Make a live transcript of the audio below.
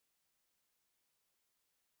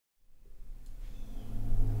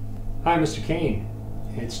Hi, Mr. Cain.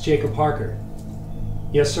 It's Jacob Harker.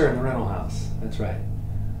 Yes, sir, in the rental house. That's right.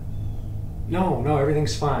 No,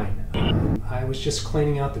 everything's fine. I was just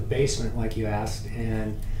cleaning out the basement like you asked,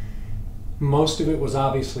 and most of it was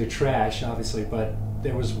obviously trash, but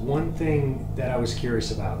there was one thing that I was curious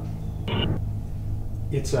about.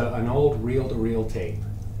 It's an old reel-to-reel tape.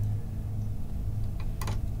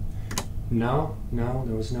 No,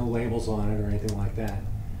 there was no labels on it or anything like that.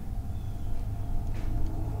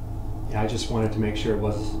 Yeah, I just wanted to make sure it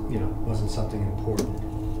wasn't something important.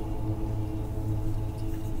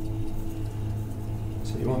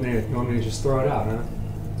 So you want me to just throw it out, huh?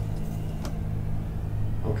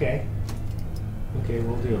 Okay,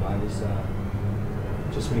 will do. I was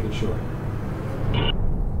just making sure.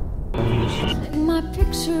 Take my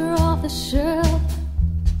picture off the shelf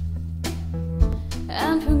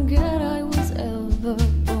and forget I was ever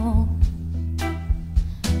born.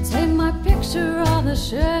 Take my picture off the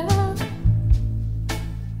shelf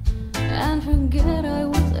and forget I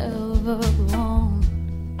was ever born.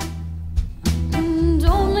 And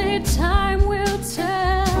only time will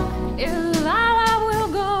tell if I will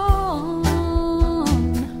go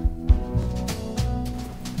on.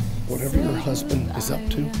 Whatever your husband is up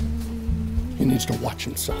to, he needs to watch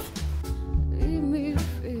himself.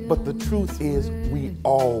 But the truth is, we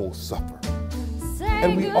all suffer.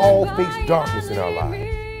 And we all face darkness in our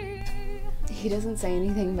lives. He doesn't say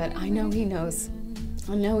anything, but I know he knows.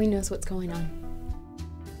 I know he knows what's going on.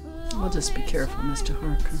 Well, just be careful, Mr.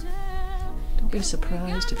 Harker. Don't be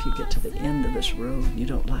surprised if you get to the end of this road and you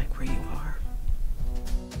don't like where you are.